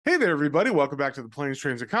Hey there, everybody. Welcome back to the Planes,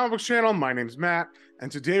 Trains, and Comic Books channel. My name's Matt,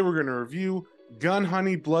 and today we're going to review Gun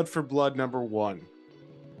Honey Blood for Blood #1.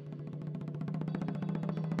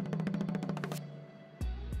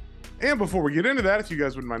 And before we get into that, if you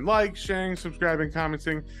guys wouldn't mind liking, sharing, subscribing,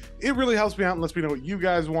 commenting, it really helps me out and lets me know what you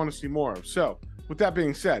guys want to see more of. So, with that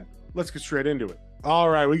being said, let's get straight into it. All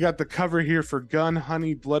right, we got the cover here for Gun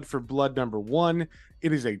Honey Blood for Blood #1.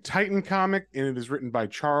 It is a Titan comic, and it is written by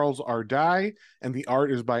Charles R. Dye, and the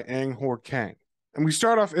art is by Ang Hor Kang. And we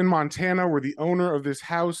start off in Montana, where the owner of this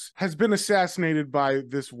house has been assassinated by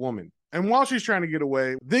this woman. And while she's trying to get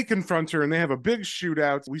away, they confront her and they have a big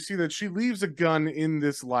shootout. We see that she leaves a gun in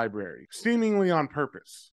this library, seemingly on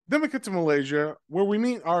purpose. Then we get to Malaysia, where we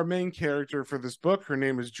meet our main character for this book. Her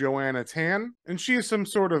name is Joanna Tan, and she is some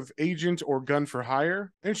sort of agent or gun for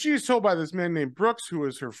hire. And she is told by this man named Brooks, who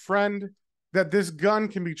is her friend, that this gun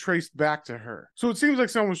can be traced back to her. So it seems like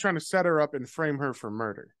someone was trying to set her up and frame her for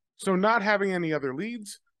murder. So not having any other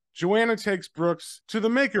leads, Joanna takes Brooks to the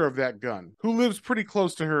maker of that gun, who lives pretty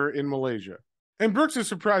close to her in Malaysia. And Brooks is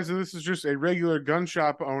surprised that this is just a regular gun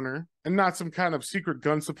shop owner and not some kind of secret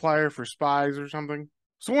gun supplier for spies or something.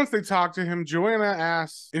 So once they talk to him, Joanna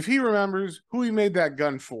asks if he remembers who he made that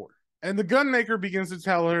gun for. And the gun maker begins to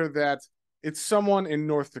tell her that it's someone in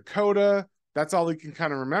North Dakota. That's all he can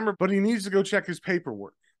kind of remember, but he needs to go check his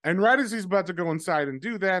paperwork. And right as he's about to go inside and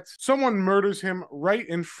do that, someone murders him right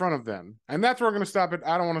in front of them. And that's where we're going to stop it.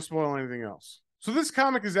 I don't want to spoil anything else. So this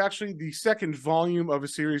comic is actually the second volume of a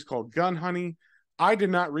series called Gun Honey. I did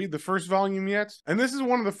not read the first volume yet, and this is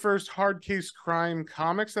one of the first hard case crime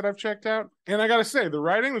comics that I've checked out. And I gotta say, the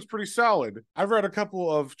writing was pretty solid. I've read a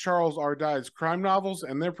couple of Charles R. Dye's crime novels,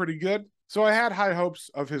 and they're pretty good. So I had high hopes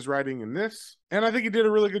of his writing in this, and I think he did a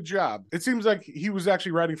really good job. It seems like he was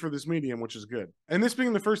actually writing for this medium, which is good. And this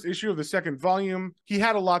being the first issue of the second volume, he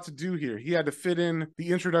had a lot to do here. He had to fit in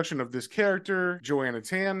the introduction of this character, Joanna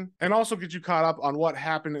Tan, and also get you caught up on what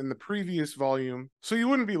happened in the previous volume, so you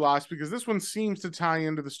wouldn't be lost, because this one seems to tie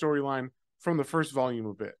into the storyline from the first volume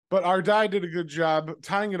a bit. But R. Dye did a good job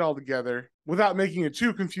tying it all together without making it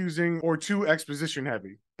too confusing or too exposition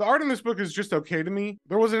heavy. The art in this book is just okay to me.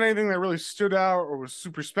 There wasn't anything that really stood out or was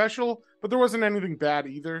super special, but there wasn't anything bad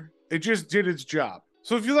either. It just did its job.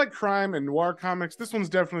 So if you like crime and noir comics, this one's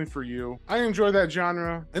definitely for you. I enjoy that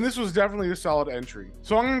genre, and this was definitely a solid entry.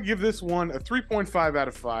 So I'm gonna give this one a 3.5 out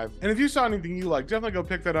of 5. And if you saw anything you like, definitely go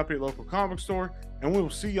pick that up at your local comic book store, and we will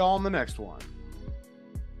see y'all in the next one.